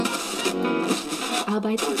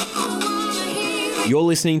You're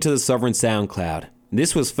listening to the Sovereign SoundCloud.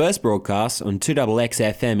 This was first broadcast on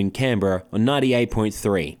 2XX FM in Canberra on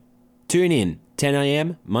 98.3. Tune in 10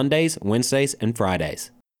 a.m. Mondays, Wednesdays and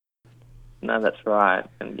Fridays. No, that's right.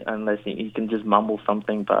 And unless you can just mumble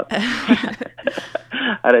something, but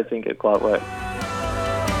I don't think it quite works.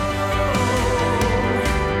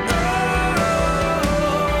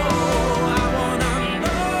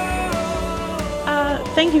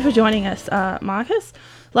 Thank you for joining us, Marcus.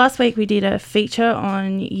 Last week we did a feature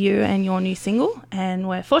on you and your new single, and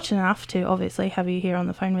we're fortunate enough to obviously have you here on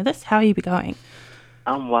the phone with us. How are you going?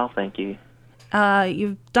 Well, thank you.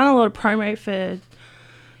 You've done a lot of promo for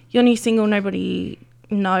your new single, Nobody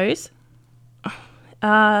Knows.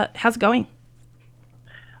 How's it going?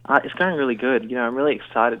 It's going really good. You know, I'm really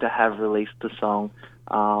excited to have released the song,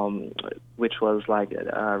 which was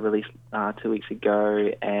released 2 weeks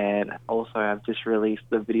ago, and also I've just released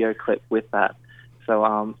the video clip with that. So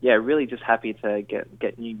really just happy to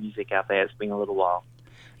get new music out there. It's been a little while.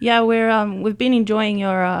 Yeah, we've been enjoying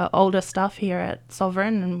your older stuff here at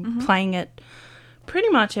Sovereign and playing it pretty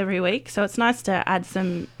much every week. So it's nice to add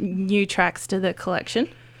some new tracks to the collection.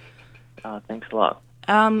 Thanks a lot.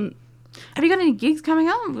 Have you got any gigs coming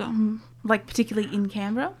up, particularly in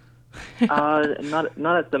Canberra?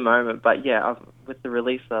 Not at the moment, but yeah, with the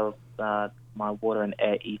release of my Water and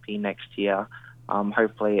Air EP next year,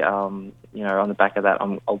 hopefully, on the back of that,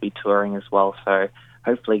 I'll be touring as well. So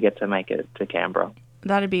hopefully get to make it to Canberra.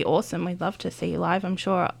 That'd be awesome. We'd love to see you live. I'm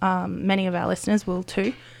sure many of our listeners will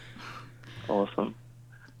too. Awesome.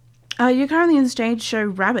 You're currently in the stage show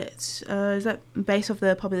Rabbit. Is that based off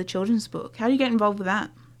the popular children's book? How do you get involved with that?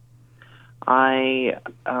 I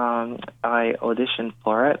auditioned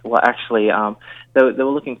for it. Well, actually, they were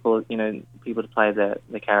looking for people to play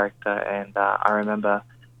the character, and I remember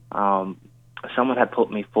someone had put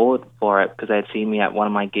me forward for it because they had seen me at one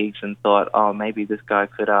of my gigs and thought, oh, maybe this guy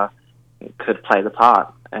could play the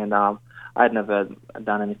part. And I'd never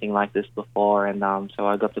done anything like this before, and so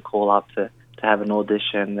I got the call up to have an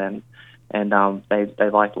audition, and they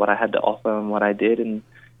liked what I had to offer and what I did,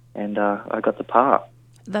 and I got the part.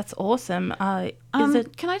 That's awesome. Can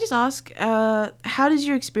I just ask, how does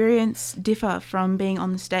your experience differ from being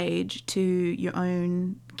on the stage to your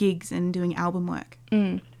own gigs and doing album work?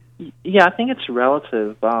 Yeah, I think it's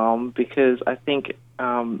relative because I think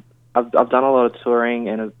I've done a lot of touring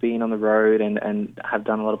and have been on the road and have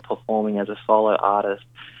done a lot of performing as a solo artist.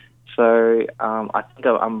 So I think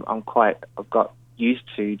I've got used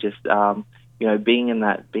to just being in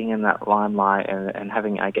that limelight and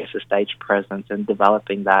having, I guess, a stage presence and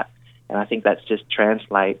developing that, and I think that just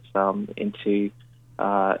translates into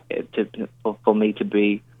for me to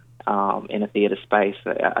be in a theatre space.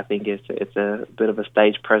 I think it's a bit of a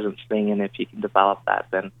stage presence thing, and if you can develop that,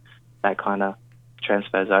 then that kind of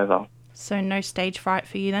transfers over. So no stage fright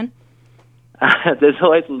for you then? There's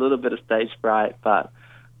always a little bit of stage fright, but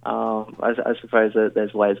I suppose that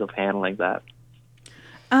there's ways of handling that.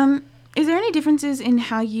 Is there any differences in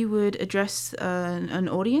how you would address an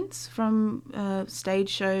audience from a stage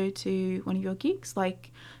show to one of your gigs?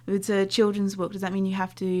 Like, if it's a children's book, does that mean you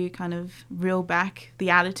have to kind of reel back the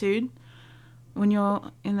attitude when you're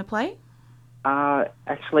in the play?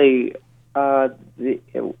 Actually,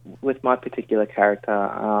 with my particular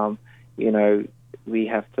character, we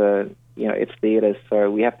have to, it's theatre,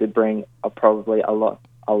 so we have to bring probably a lot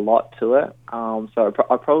to it. So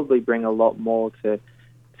I probably bring a lot more to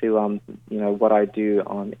what I do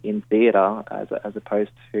in theatre as opposed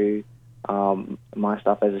to my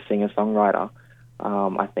stuff as a singer-songwriter.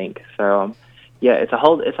 I think so. It's a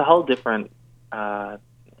whole different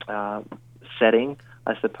setting,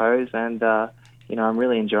 I suppose, and I'm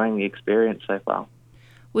really enjoying the experience so far.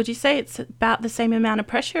 Would you say it's about the same amount of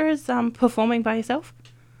pressure as performing by yourself?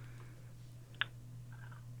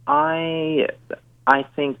 I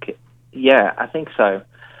think so.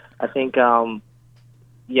 I think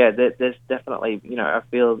there's definitely, I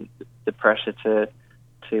feel the pressure to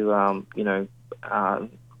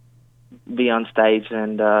be on stage,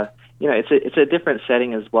 and it's a different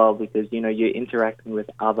setting as well because you're interacting with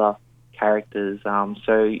other characters.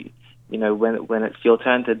 So when it's your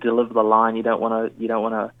turn to deliver the line, you don't want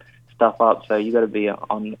to stuff up. So you got to be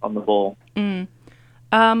on the ball.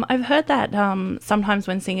 I've heard that sometimes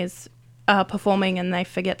when singers are performing and they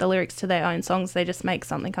forget the lyrics to their own songs, they just make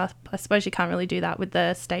something up. I suppose you can't really do that with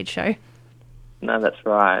the stage show. No, that's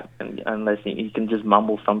right. And unless you can just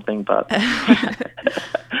mumble something, but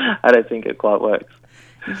I don't think it quite works.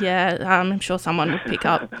 Yeah, I'm sure someone would pick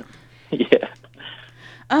up. Yeah.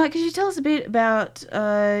 Could you tell us a bit about,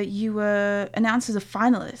 you were announced as a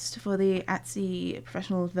finalist for the ATSI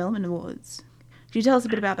Professional Development Awards. Could you tell us a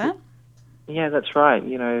bit about that? Yeah, that's right.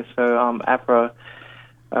 So APRA,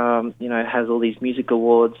 has all these music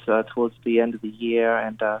awards towards the end of the year,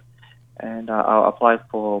 and I applied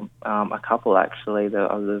for a couple actually.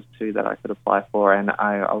 There's two that I could apply for, and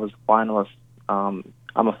I was a finalist. I'm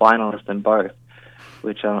a finalist in both,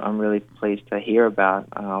 which I'm really pleased to hear about.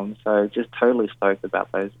 So just totally stoked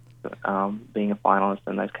about those, being a finalist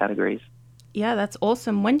in those categories. Yeah, that's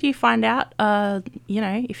awesome. When do you find out,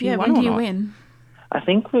 if you won when or do you not? win? I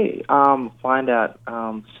think we find out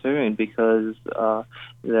soon because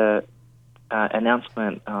the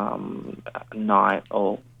announcement night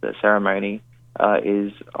or the ceremony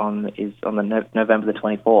is on the November the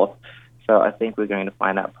 24th. So I think we're going to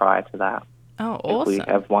find out prior to that. Oh, awesome. If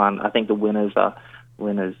we have won. I think the winners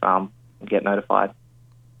get notified.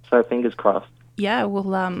 So fingers crossed. Yeah,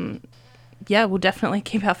 we'll definitely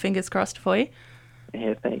keep our fingers crossed for you.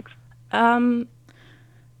 Yeah, thanks.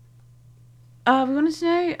 We wanted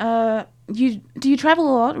to know, do you travel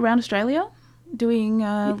a lot around Australia doing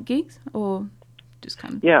gigs, or just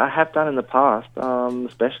kind of? Yeah, I have done in the past,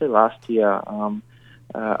 especially last year.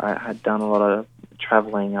 I had done a lot of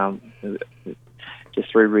travelling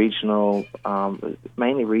just through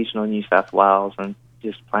mainly regional New South Wales, and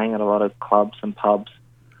just playing at a lot of clubs and pubs.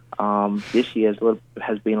 This year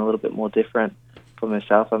has been a little bit more different for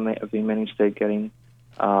myself. I've been managed to getting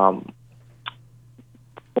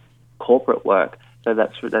corporate work, so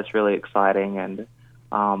that's really exciting. And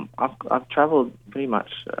I've travelled pretty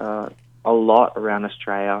much a lot around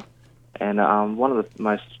Australia, and one of the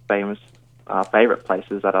most favourite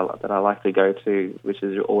places that I like to go to, which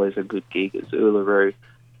is always a good gig, is Uluru.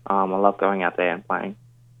 I love going out there and playing.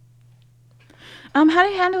 How do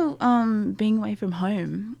you handle being away from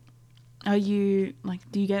home? Do you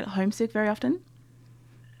get homesick very often?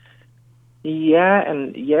 Yeah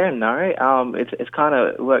and no. It's kind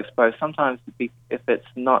of works both. Sometimes if it's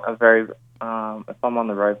not a very if I'm on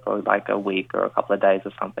the road for like a week or a couple of days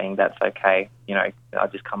or something, that's okay. I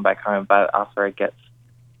just come back home. But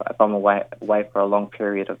if I'm away for a long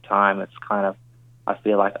period of time, it's kind of, I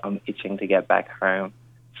feel like I'm itching to get back home.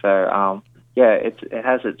 So it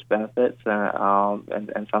has its benefits,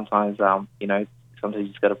 and sometimes sometimes you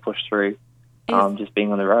just got to push through, just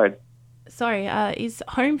being on the road. Sorry, is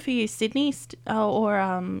home for you Sydney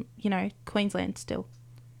or Queensland still?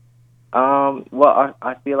 Well,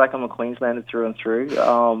 I feel like I'm a Queenslander through and through.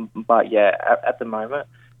 But yeah, at the moment,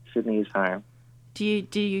 Sydney is home. Do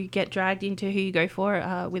you get dragged into who you go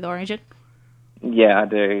for with Origin? Yeah, I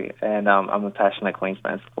do, and I'm a passionate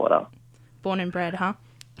Queensland supporter. Born and bred, huh?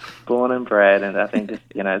 Born and bred, and I think it's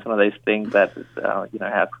it's one of those things that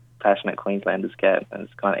how passionate Queenslanders get, and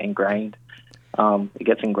it's kind of ingrained. It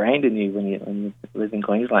gets ingrained in you when you live in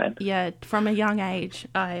Queensland. Yeah, from a young age,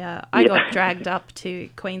 I got dragged up to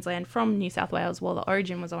Queensland from New South Wales while the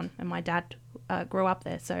Origin was on, and my dad grew up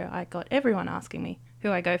there, so I got everyone asking me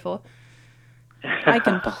who I go for. I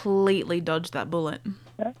completely dodged that bullet.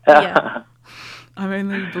 Yeah. I'm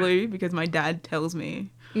only blue because my dad tells me.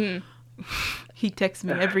 Mm. He texts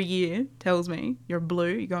me every year, tells me, you're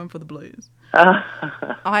blue, you're going for the Blues.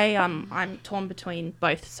 I'm torn between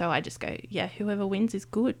both, so I just go, yeah, whoever wins is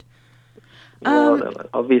good. Well,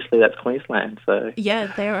 obviously that's Queensland, so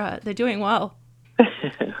yeah, they're doing well.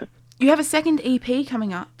 You have a second EP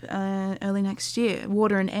coming up early next year,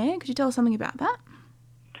 Water and Air. Could you tell us something about that?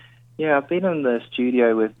 Yeah, I've been in the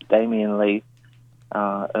studio with Damien Lee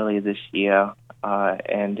earlier this year,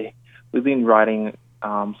 and we've been writing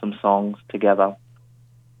some songs together.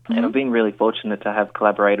 Mm-hmm. And I've been really fortunate to have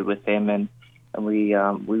collaborated with him, and we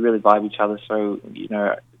really vibe each other. So,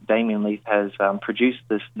 Damien Leaf has produced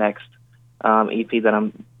this next EP that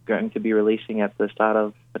I'm going to be releasing at the start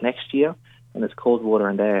of the next year, and it's called Water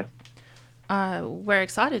and Air. We're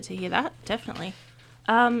excited to hear that, definitely.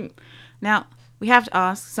 Now, we have to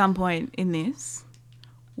ask some point in this,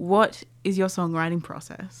 what is your songwriting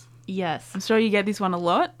process? Yes. I'm sure you get this one a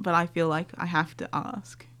lot, but I feel like I have to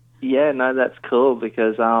ask. Yeah, no, that's cool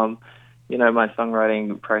because, my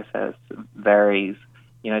songwriting process varies.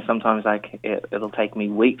 Sometimes it'll take me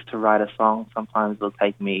weeks to write a song. Sometimes it'll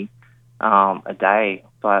take me a day.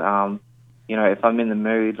 But, if I'm in the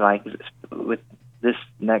mood, like with this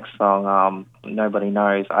next song, Nobody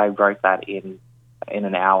Knows, I wrote that in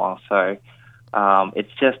an hour. So it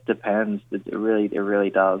just depends. It really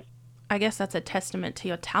does. I guess that's a testament to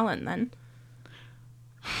your talent then.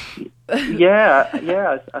 Yeah,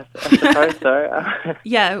 I suppose so.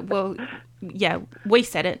 Yeah, well, yeah, we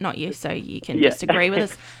said it, not you, so you can just agree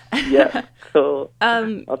with us. Yeah, cool.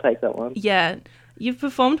 I'll take that one. Yeah, you've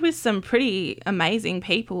performed with some pretty amazing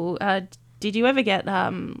people. Did you ever get,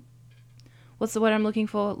 what's the word I'm looking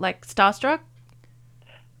for, like starstruck?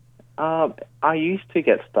 I used to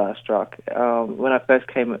get starstruck when I first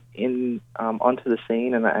came in onto the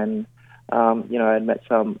scene, and I had met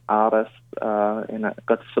some artists, and I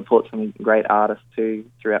got to support some great artists too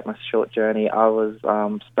throughout my short journey. I was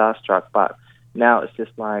starstruck, but now it's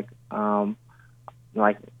just like I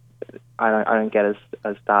don't get as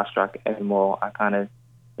starstruck anymore. I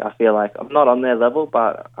feel like I'm not on their level,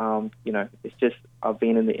 but it's just I've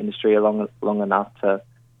been in the industry long enough to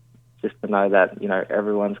know that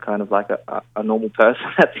everyone's kind of like a normal person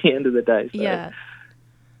at the end of the day. So. Yeah.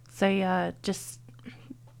 So just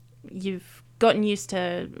you've gotten used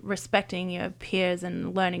to respecting your peers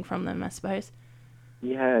and learning from them, I suppose.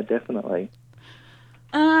 Yeah, definitely.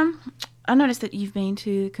 I noticed that you've been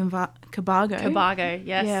to Cabargo. Cabargo,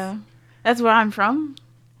 yes. Yeah. That's where I'm from.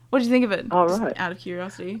 What did you think of it? Oh, Just right. out of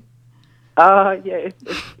curiosity. Yeah,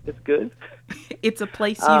 it's good. It's a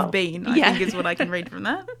place you've been, I Yeah. think is what I can read from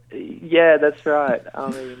that. Yeah, that's right.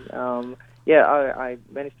 I mean, I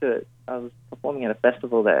managed to. I was performing at a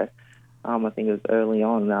festival there. I think it was early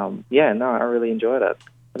on. I really enjoyed it.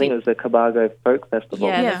 I think it was the Cabargo Folk Festival.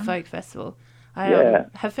 Yeah, the folk festival. I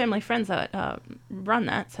have family friends that run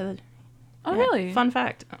that, so... Oh, really? Fun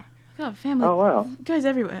fact. God, family Oh, wow. goes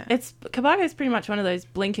everywhere. Cabargo's pretty much one of those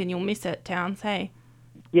blink and you'll miss it towns, hey?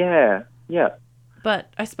 Yeah.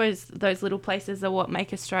 But I suppose those little places are what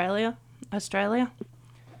make Australia.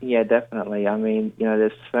 Yeah, definitely. I mean,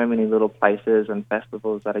 there's so many little places and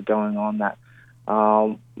festivals that are going on that,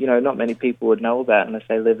 not many people would know about unless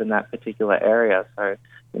they live in that particular area. So,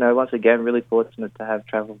 once again, really fortunate to have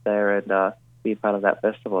travelled there and be part of that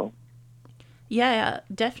festival. Yeah,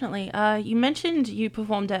 definitely. You mentioned you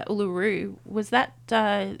performed at Uluru. Was that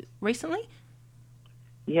recently?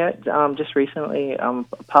 Yeah, just recently,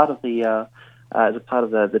 part of the as a part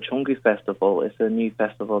of the Chungu Festival. It's a new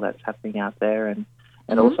festival that's happening out there, and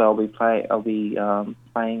also I'll be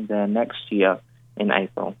playing there next year in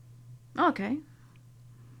April. Oh, okay.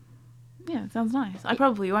 Yeah, sounds nice. I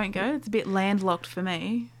probably won't go. It's a bit landlocked for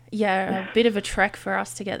me. Yeah, a bit of a trek for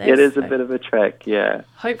us to get there. It is a bit of a trek, yeah.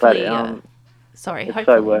 Hopefully, but, it's hopefully,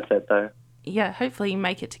 so worth it though. Yeah, hopefully you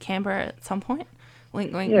make it to Canberra at some point.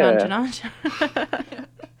 Wink, wink, Yeah. nudge, nudge.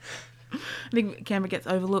 I think Canberra gets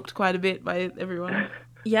overlooked quite a bit by everyone.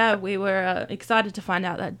 Yeah, we were excited to find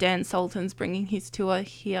out that Dan Sultan's bringing his tour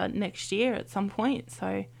here next year at some point.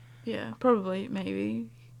 So Yeah, probably, maybe.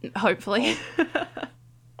 hopefully.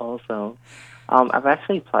 Also, I've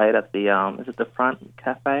actually played at the is it the Front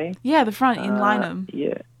Cafe? Yeah, the front in Lynham.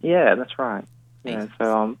 Yeah, that's right. Yeah, Nice.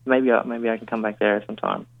 so maybe I can come back there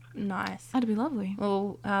sometime. Nice. That'd be lovely.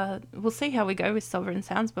 Well, we'll see how we go with Sovereign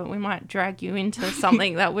Sounds, but we might drag you into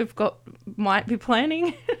something that might be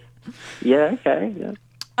planning. Yeah, okay. Yeah.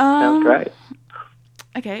 Sounds great.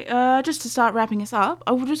 Okay, just to start wrapping us up,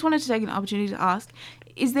 I just wanted to take an opportunity to ask,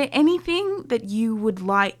 is there anything that you would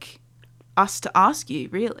like us to ask you,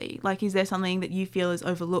 really? Like, is there something that you feel is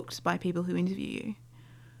overlooked by people who interview you?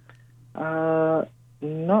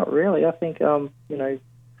 Not really. I think I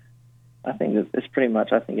think it's pretty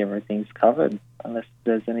much. I think everything's covered. Unless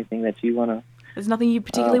there's anything that you want to. There's nothing you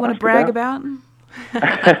particularly want to ask brag about?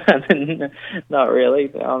 Not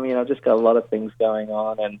really. I mean, I've just got a lot of things going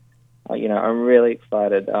on, and I'm really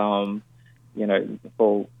excited.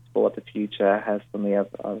 For what the future has for me.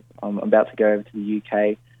 I'm about to go over to the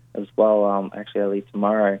UK as well. Actually, I leave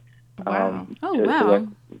tomorrow. Wow. To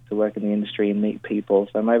work in the industry and meet people.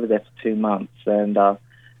 So I'm over there for 2 months, and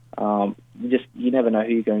you never know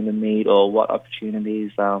who you're going to meet or what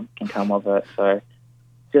opportunities can come of it. So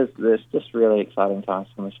it's just really exciting times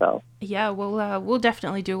for myself. Yeah, we'll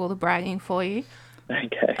definitely do all the bragging for you.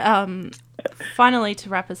 Okay. Finally, to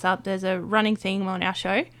wrap us up, there's a running theme on our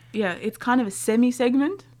show. Yeah, it's kind of a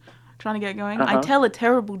semi-segment, trying to get going. I tell a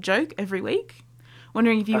terrible joke every week.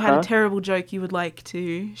 Wondering if you had a terrible joke you would like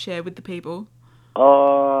to share with the people.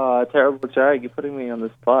 Oh, a terrible joke. You're putting me on the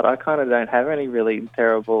spot. I kind of don't have any really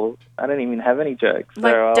terrible... I don't even have any jokes.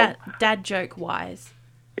 Like so, dad joke-wise.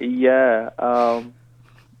 Yeah.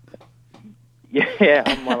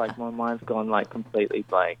 Yeah, my mind's gone completely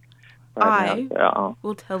blank right now.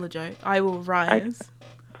 will tell a joke. I will rise.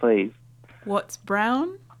 Please. What's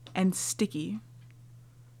brown and sticky?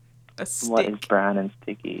 A stick. What is brown and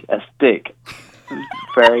sticky? A stick.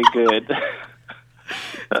 Very good.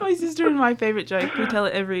 My sister and my favourite joke. We tell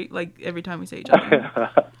it every time we see each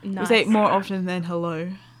other. Nice. We say it more often than hello.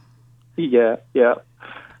 Yeah.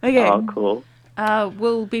 Okay. Oh, cool.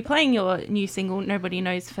 We'll be playing your new single, Nobody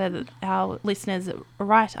Knows, for our listeners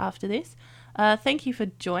right after this. Thank you for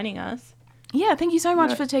joining us. Yeah, thank you so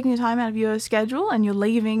much for taking the time out of your schedule, and you're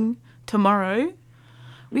leaving tomorrow.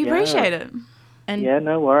 We appreciate it. And yeah,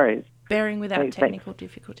 no worries. bearing with our Thanks. technical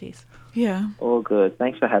difficulties. Yeah. All good.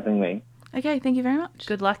 Thanks for having me. Okay, thank you very much.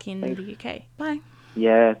 Good luck in Thanks. the UK. Bye.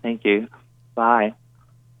 Yeah, thank you. Bye.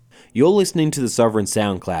 You're listening to the Sovereign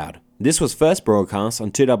SoundCloud. This was first broadcast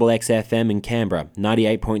on 2XX FM in Canberra,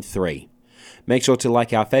 98.3. Make sure to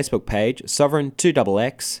like our Facebook page, Sovereign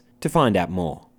 2XX, to find out more.